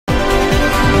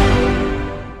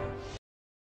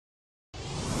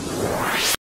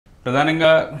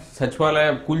ప్రధానంగా సచివాలయ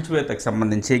కూల్చివేతకు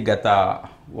సంబంధించి గత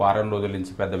వారం రోజుల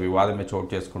నుంచి పెద్ద వివాదమే చోటు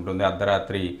చేసుకుంటుంది.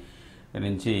 అర్ధరాత్రి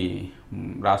నుంచి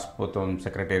రాష్ట్ర ప్రభుత్వం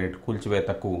సెక్రటేరియట్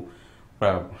కూల్చివేతకు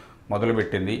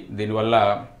మొదలుపెట్టింది. దీనివల్ల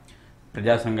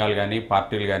ప్రజా సంఘాలు కానీ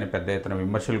పార్టీలు కానీ పెద్ద ఎత్తున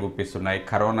విమర్శలు గుప్పిస్తున్నాయి.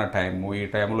 కరోనా టైము, ఈ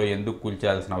టైంలో ఎందుకు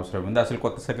కూల్చేయాల్సిన అవసరం ఉంది, అసలు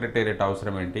కొత్త సెక్రటేరియట్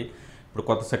అవసరం ఏంటి, ఇప్పుడు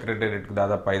కొత్త సెక్రటేరియట్కి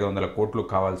దాదాపు 500 కోట్లు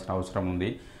కావాల్సిన అవసరం ఉంది,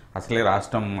 అసలే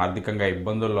రాష్ట్రం ఆర్థికంగా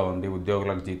ఇబ్బందుల్లో ఉంది,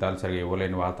 ఉద్యోగులకు జీతాలు సరిగా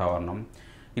ఇవ్వలేని వాతావరణం,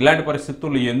 ఇలాంటి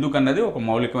పరిస్థితులు ఎందుకన్నది ఒక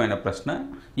మౌలికమైన ప్రశ్న.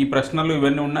 ఈ ప్రశ్నలు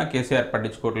ఇవన్నీ ఉన్నా కేసీఆర్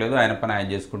పట్టించుకోవట్లేదు, ఆయన పని ఆయన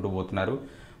చేసుకుంటూ పోతున్నారు.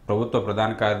 ప్రభుత్వ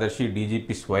ప్రధాన కార్యదర్శి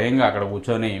డీజీపీ స్వయంగా అక్కడ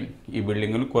కూర్చొని ఈ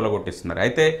బిల్డింగులు కూలగొట్టిస్తున్నారు.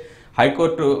 అయితే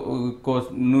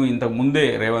హైకోర్టును ఇంతకు ముందే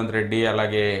రేవంత్ రెడ్డి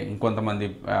అలాగే ఇంకొంతమంది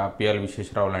పిఎల్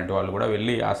విశ్వేశ్వరరావు లాంటి వాళ్ళు కూడా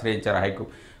వెళ్ళి ఆశ్రయించారు.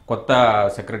 కొత్త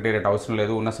సెక్రటేరియట్ అవసరం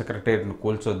లేదు, ఉన్న సెక్రటేరియట్ను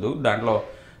కూల్చొద్దు, దాంట్లో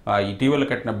ఇటీవల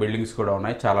కట్టిన బిల్డింగ్స్ కూడా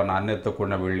ఉన్నాయి, చాలా నాణ్యతతో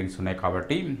కూడిన బిల్డింగ్స్ ఉన్నాయి,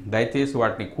 కాబట్టి దయచేసి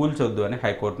వాటిని కూల్చొద్దు అని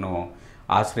హైకోర్టును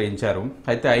ఆశ్రయించారు.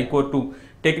 అయితే హైకోర్టు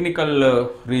టెక్నికల్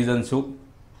రీజన్స్,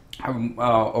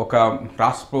 ఒక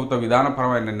రాష్ట్ర ప్రభుత్వ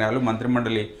విధానపరమైన నిర్ణయాలు,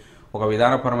 మంత్రిమండలి ఒక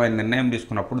విధానపరమైన నిర్ణయం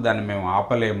తీసుకున్నప్పుడు దాన్ని మేము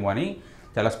ఆపలేము అని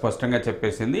చాలా స్పష్టంగా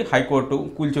చెప్పేసింది. హైకోర్టు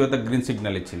కూల్చివేత గ్రీన్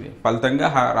సిగ్నల్ ఇచ్చింది. ఫలితంగా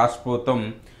రాష్ట్ర ప్రభుత్వం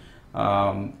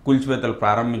కూల్చివేతలు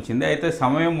ప్రారంభించింది. అయితే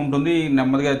సమయం ఉంటుంది,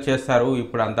 నెమ్మదిగా చేస్తారు,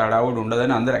 ఇప్పుడు అంత అడావుడు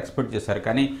ఉండదని అందరూ ఎక్స్పెక్ట్ చేశారు.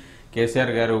 కానీ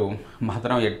కేసీఆర్ గారు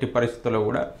మాత్రం ఎట్టి పరిస్థితుల్లో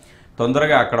కూడా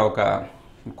తొందరగా అక్కడ ఒక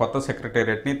కొత్త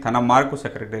సెక్రటేరియట్ని, తన మార్కు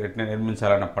సెక్రటేరియట్ని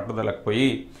నిర్మించాలన్న పట్టుదలకు పోయి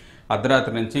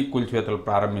అర్ధరాత్రి నుంచి కూల్చివేతలు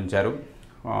ప్రారంభించారు.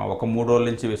 ఒక 3 రోజుల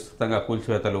నుంచి విస్తృతంగా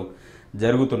కూల్చివేతలు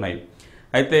జరుగుతున్నాయి.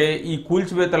 అయితే ఈ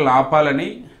కూల్చివేతలను ఆపాలని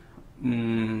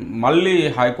మళ్ళీ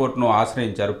హైకోర్టును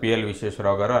ఆశ్రయించారు పిఎల్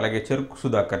విశ్వేశ్వరరావు గారు, అలాగే చెరుకు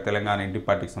సుధాకర్, తెలంగాణ ఇంటి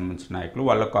పార్టీకి సంబంధించిన నాయకులు.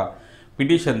 వాళ్ళొక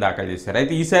పిటిషన్ దాఖలు చేశారు.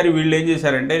 అయితే ఈసారి వీళ్ళు ఏం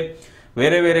చేశారంటే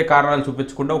వేరే కారణాలు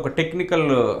చూపించకుండా ఒక టెక్నికల్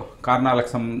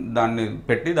కారణాలకు దాన్ని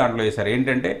పెట్టి దాంట్లో వేశారు.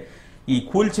 ఏంటంటే ఈ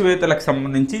కూల్చివేతలకు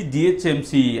సంబంధించి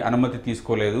జిహెచ్ఎంసీ అనుమతి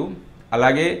తీసుకోలేదు,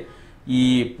 అలాగే ఈ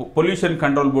పొల్యూషన్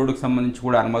కంట్రోల్ బోర్డుకి సంబంధించి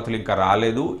కూడా అనుమతులు ఇంకా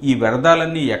రాలేదు, ఈ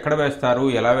వ్యర్థాలన్నీ ఎక్కడ వేస్తారు,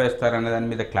 ఎలా వేస్తారు అనే దాని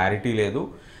మీద క్లారిటీ లేదు,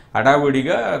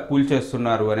 హడావుడిగా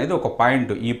కూల్చేస్తున్నారు అనేది ఒక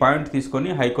పాయింట్. ఈ పాయింట్ తీసుకొని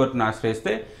హైకోర్టును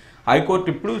ఆశ్రయిస్తే హైకోర్టు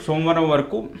ఇప్పుడు సోమవారం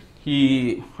వరకు ఈ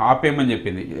ఆపేయమని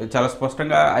చెప్పింది. చాలా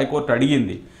స్పష్టంగా హైకోర్టు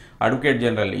అడిగింది అడ్వకేట్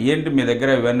జనరల్, ఏంటి మీ దగ్గర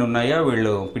ఇవన్నీ ఉన్నాయా,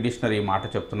 వీళ్ళు పిటిషనర్ ఈ మాట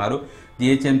చెప్తున్నారు,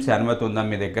 జిహెచ్ఎంసీ అనుమతి ఉందా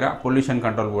మీ దగ్గర, పొల్యూషన్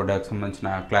కంట్రోల్ బోర్డుకి సంబంధించిన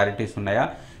క్లారిటీస్ ఉన్నాయా,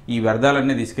 ఈ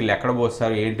వ్యర్థాలన్నీ తీసుకెళ్ళి ఎక్కడ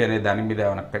పోస్తారు ఏంటి అనే దాని మీద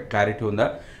ఏమైనా క్లారిటీ ఉందా,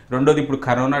 రెండోది ఇప్పుడు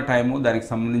కరోనా టైము, దానికి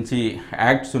సంబంధించి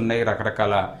యాక్ట్స్ ఉన్నాయి,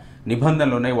 రకరకాల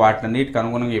నిబంధనలు ఉన్నాయి, వాటినన్నిటికి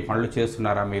అనుగుణంగా ఈ పనులు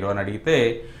చేస్తున్నారా మీరు అని అడిగితే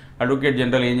అడ్వకేట్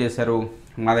జనరల్ ఏం చేశారు,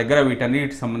 మా దగ్గర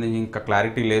వీటన్నిటికి సంబంధించి ఇంకా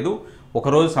క్లారిటీ లేదు,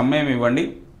 ఒకరోజు సమయం ఇవ్వండి,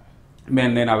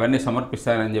 నేను అవన్నీ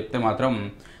సమర్పిస్తానని చెప్తే మాత్రం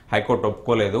హైకోర్టు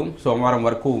ఒప్పుకోలేదు. సోమవారం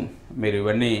వరకు మీరు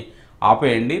ఇవన్నీ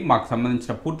ఆపేయండి, మాకు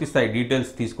సంబంధించిన పూర్తి స్థాయి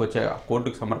డీటెయిల్స్ తీసుకొచ్చే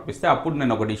కోర్టుకు సమర్పిస్తే అప్పుడు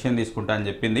నేను ఒక డిసిషన్ తీసుకుంటా అని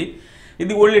చెప్పింది.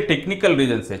 ఇది ఓన్లీ టెక్నికల్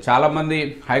రీజన్సే. చాలామంది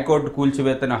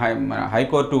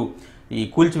హైకోర్టు ఈ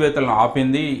కూల్చివేతలను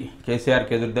ఆపింది,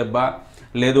 కేసీఆర్కి ఎదురు దెబ్బ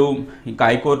లేదు, ఇంకా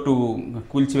హైకోర్టు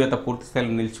కూల్చివేత పూర్తి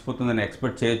స్థాయిలో నిలిచిపోతుందని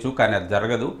ఎక్స్పెక్ట్ చేయొచ్చు, కానీ అది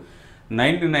జరగదు.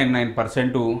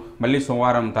 99% మళ్ళీ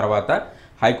సోమవారం తర్వాత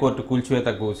హైకోర్టు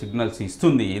కూల్చివేతకు సిగ్నల్స్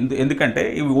ఇస్తుంది. ఎందుకంటే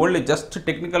ఇవి ఓన్లీ జస్ట్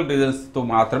టెక్నికల్ రీజన్స్తో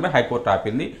మాత్రమే హైకోర్టు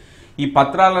ఆపింది. ఈ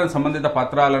సంబంధిత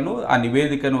పత్రాలను, ఆ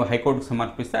నివేదికను హైకోర్టుకు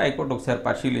సమర్పిస్తే హైకోర్టు ఒకసారి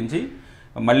పరిశీలించి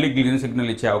మళ్ళీ గ్రీన్ సిగ్నల్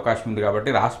ఇచ్చే అవకాశం ఉంది. కాబట్టి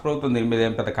రాష్ట్ర ప్రభుత్వం దీని మీద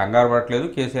ఏం పెద్ద కంగారు పడట్లేదు,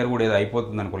 కేసీఆర్ కూడా ఏదో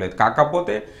అయిపోతుంది అనుకోలేదు.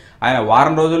 కాకపోతే ఆయన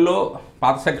వారం రోజుల్లో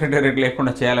పాత సెక్రటేరియట్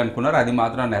లేకుండా చేయాలనుకున్నారు, అది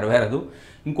మాత్రం నెరవేరదు,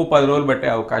 ఇంకో 10 రోజులు పట్టే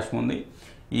అవకాశం ఉంది.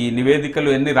 ఈ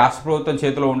నివేదికలు ఎన్ని రాష్ట్ర ప్రభుత్వం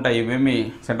చేతిలో ఉంటాయి, ఇవేమి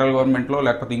సెంట్రల్ గవర్నమెంట్లో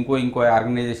లేకపోతే ఇంకో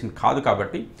ఆర్గనైజేషన్ కాదు,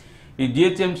 కాబట్టి ఈ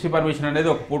జిహెచ్ఎంసీ పర్మిషన్ అనేది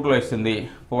ఒక పూటలో ఇస్తుంది.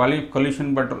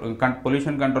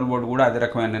 పొల్యూషన్ కంట్రోల్ బోర్డు కూడా అదే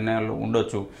రకమైన నిర్ణయాలు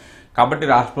ఉండొచ్చు. కాబట్టి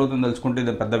రాష్ట్ర ప్రభుత్వం తెలుసుకుంటే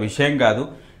ఇది పెద్ద విషయం కాదు,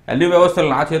 అన్ని వ్యవస్థలు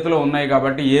నా చేతిలో ఉన్నాయి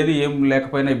కాబట్టి ఏది ఏం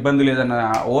లేకపోయినా ఇబ్బంది లేదన్న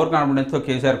ఓవర్ కాన్ఫిడెన్స్తో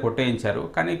కేసీఆర్ కొట్టేయించారు.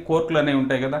 కానీ కోర్టులు అనేవి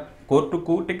ఉంటాయి కదా,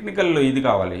 కోర్టుకు టెక్నికల్ ఇది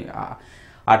కావాలి,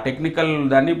 ఆ టెక్నికల్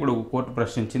దాన్ని ఇప్పుడు కోర్టు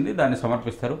ప్రశ్నించింది, దాన్ని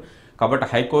సమర్పిస్తారు. కాబట్టి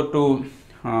హైకోర్టు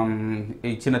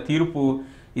ఇచ్చిన తీర్పు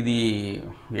ఇది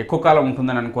ఎక్కువ కాలం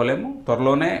ఉంటుందని అనుకోలేము,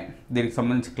 త్వరలోనే దీనికి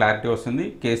సంబంధించి క్లారిటీ వస్తుంది.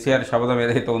 కేసీఆర్ శబదం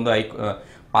ఏదైతే ఉందో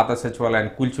పాత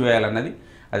సచివాలయాన్ని కూల్చివేయాలన్నది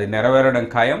అది నెరవేరడం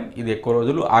ఖాయం, ఇది ఎక్కువ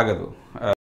రోజులు ఆగదు.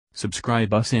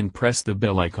 Subscribe us and press the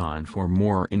bell icon for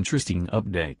more interesting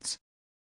updates.